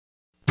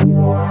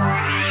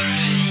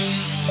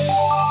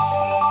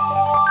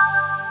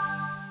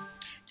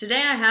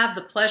Today I have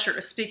the pleasure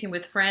of speaking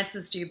with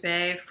Francis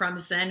Dube from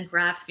ZEN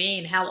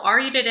Graphene. How are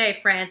you today,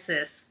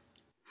 Francis?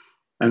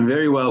 I'm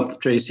very well,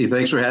 Tracy.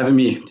 Thanks for having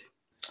me.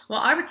 Well,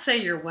 I would say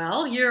you're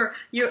well. Your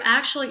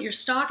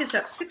stock is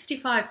up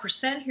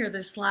 65% here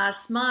this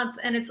last month,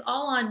 and it's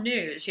all on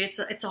news. It's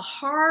a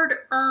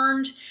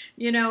hard-earned,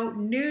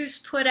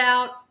 news put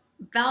out,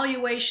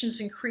 valuations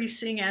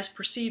increasing as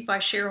perceived by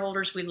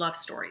shareholders. We love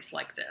stories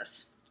like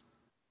this.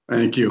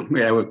 Thank you.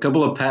 Yeah, a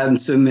couple of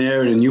patents in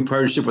there and a new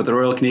partnership with the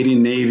Royal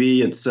Canadian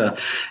Navy. It's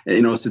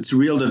it's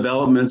real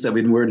developments that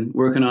we've been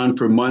working on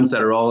for months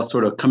that are all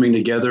sort of coming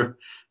together.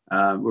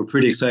 We're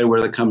pretty excited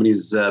where the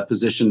company's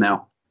positioned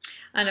now.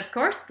 And of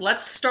course,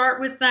 let's start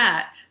with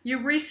that. You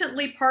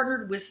recently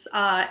partnered with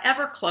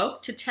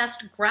Evercloak to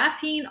test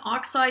graphene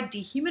oxide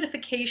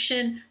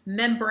dehumidification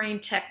membrane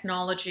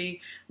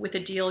technology with a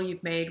deal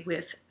you've made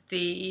with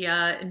the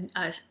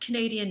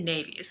Canadian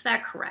Navy. Is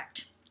that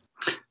correct?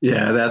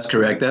 Yeah, that's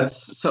correct.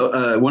 That's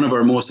one of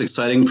our most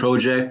exciting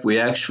projects. We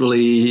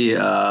actually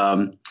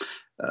work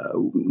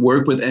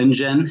with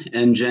NGEN.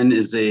 NGEN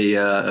is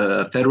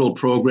a federal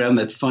program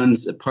that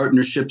funds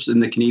partnerships in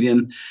the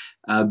Canadian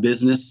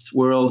business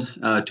world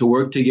to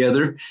work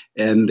together,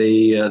 and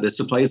they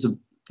supplies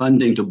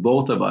funding to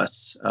both of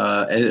us,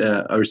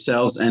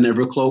 ourselves and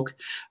Evercloak.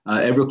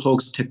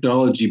 Evercloak's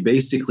technology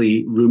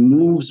basically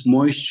removes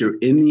moisture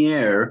in the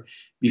air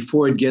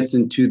before it gets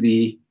into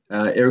the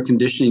air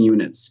conditioning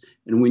units.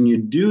 And when you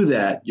do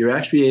that, you're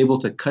actually able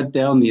to cut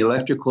down the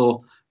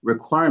electrical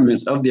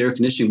requirements of the air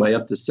conditioning by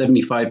up to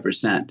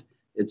 75%.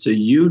 It's a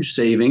huge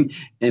saving,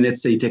 and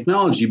it's a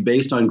technology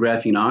based on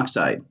graphene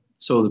oxide.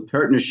 So the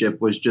partnership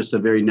was just a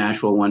very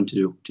natural one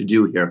to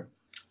do here.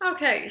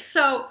 Okay,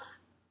 so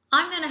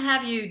I'm going to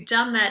have you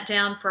dumb that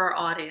down for our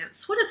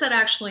audience. What does that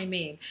actually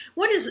mean?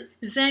 What is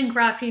ZEN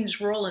Graphene's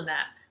role in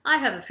that? I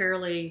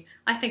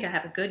think I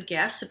have a good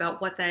guess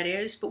about what that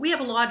is, but we have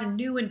a lot of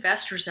new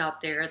investors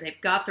out there. They've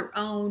got their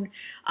own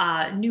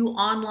new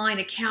online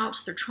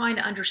accounts. They're trying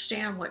to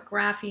understand what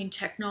graphene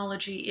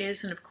technology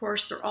is, and of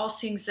course, they're all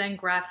seeing ZEN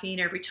Graphene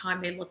every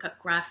time they look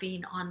up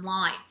graphene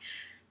online.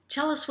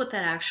 Tell us what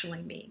that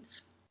actually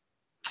means.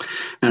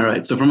 All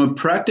right, so from a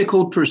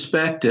practical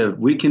perspective,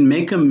 we can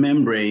make a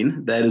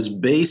membrane that is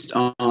based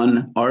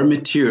on our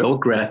material,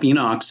 graphene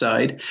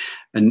oxide,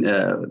 and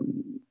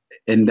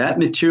that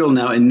material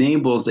now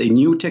enables a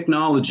new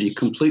technology,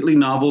 completely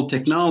novel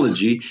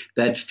technology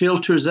that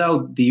filters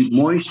out the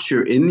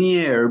moisture in the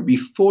air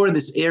before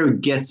this air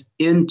gets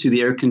into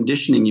the air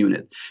conditioning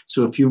unit.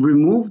 So if you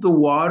remove the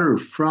water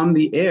from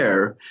the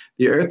air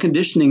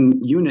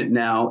conditioning unit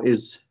now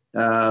is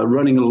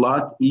running a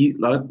lot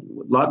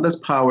less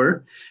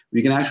power.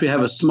 We can actually have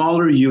a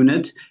smaller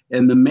unit,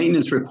 and the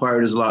maintenance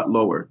required is a lot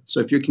lower. So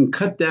if you can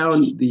cut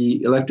down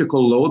the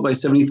electrical load by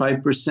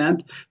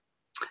 75%,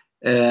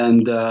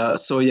 and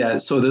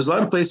so there's a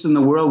lot of places in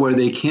the world where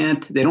they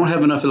don't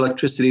have enough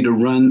electricity to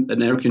run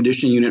an air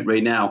conditioning unit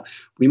right now.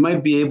 We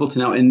might be able to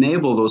now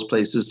enable those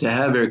places to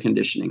have air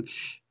conditioning.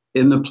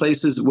 In the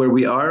places where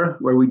we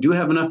do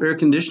have enough air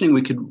conditioning,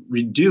 we could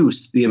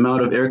reduce the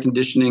amount of air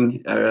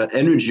conditioning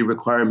energy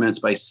requirements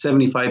by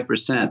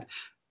 75%.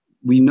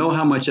 We know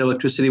how much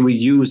electricity we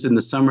use in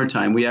the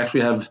summertime. We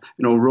actually have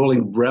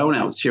rolling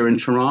brownouts here in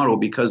Toronto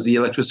because the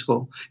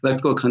electrical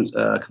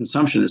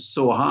consumption is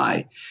so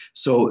high.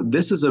 So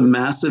this is a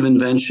massive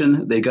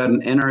invention. They got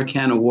an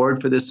NRCan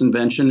award for this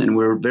invention, and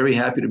we're very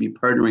happy to be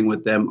partnering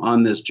with them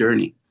on this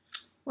journey.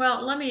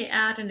 Well, let me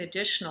add an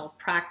additional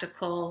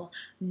practical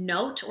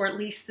note, or at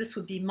least this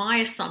would be my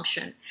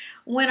assumption.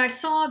 When I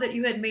saw that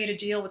you had made a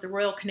deal with the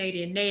Royal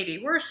Canadian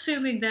Navy, we're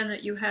assuming then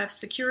that you have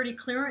security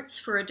clearance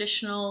for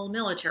additional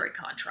military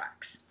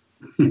contracts.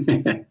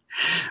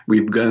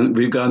 We've gone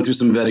through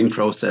some vetting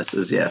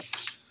processes,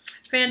 yes.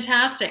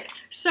 Fantastic.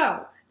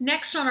 So,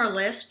 next on our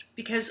list,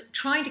 because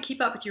trying to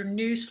keep up with your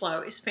news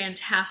flow is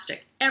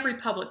fantastic. Every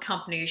public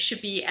company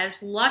should be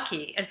as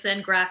lucky as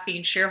ZEN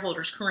Graphene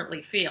shareholders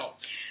currently feel.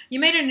 You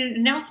made an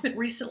announcement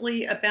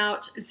recently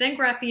about ZEN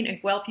Graphene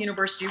and Guelph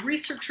University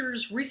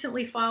researchers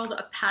recently filed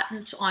a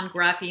patent on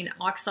graphene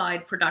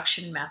oxide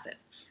production method.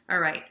 All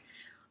right,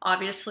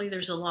 obviously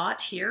there's a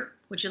lot here.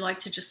 Would you like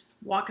to just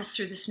walk us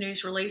through this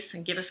news release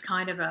and give us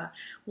kind of a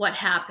what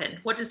happened?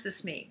 What does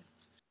this mean?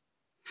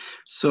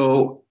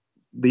 So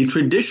the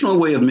traditional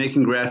way of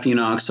making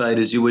graphene oxide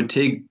is you would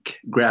take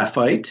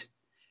graphite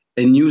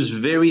and use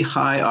very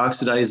high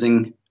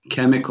oxidizing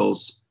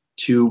chemicals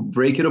to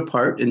break it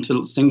apart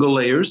into single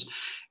layers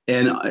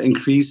and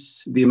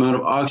increase the amount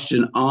of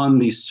oxygen on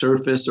the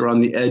surface or on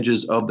the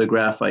edges of the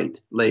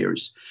graphite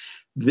layers.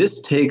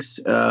 This takes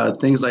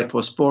things like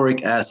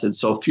phosphoric acid,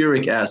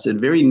 sulfuric acid,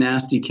 very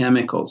nasty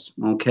chemicals,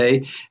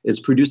 okay?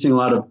 It's producing a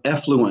lot of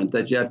effluent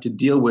that you have to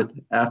deal with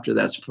after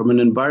that. So from an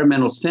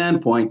environmental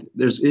standpoint,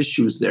 there's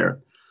issues there.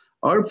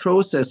 Our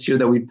process here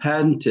that we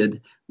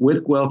patented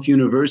with Guelph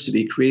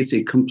University creates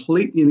a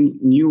completely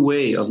new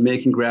way of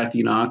making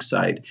graphene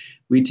oxide.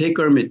 We take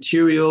our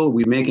material,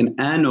 we make an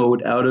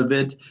anode out of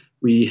it,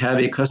 We have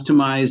a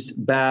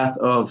customized bath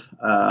of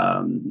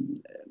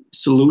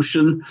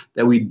solution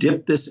that we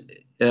dip this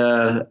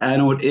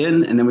anode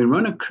in, and then we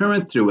run a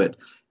current through it.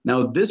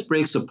 Now, this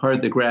breaks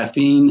apart the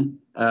graphene,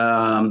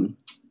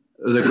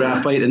 the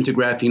graphite into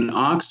graphene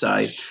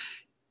oxide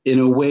in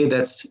a way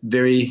that's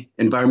very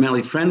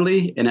environmentally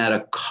friendly and at a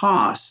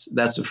cost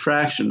that's a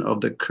fraction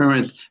of the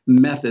current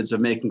methods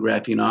of making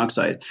graphene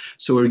oxide.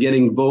 So we're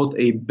getting both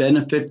a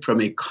benefit from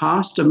a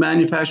cost of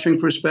manufacturing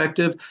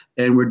perspective,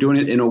 and we're doing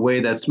it in a way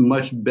that's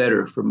much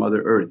better for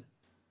Mother Earth.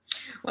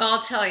 Well, I'll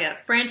tell you,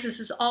 Francis,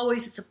 as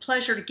always, it's a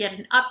pleasure to get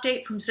an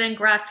update from ZEN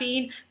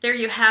Graphene. There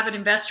you have it,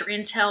 Investor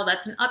Intel.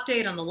 That's an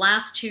update on the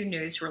last 2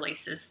 news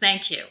releases.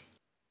 Thank you.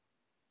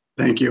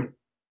 Thank you.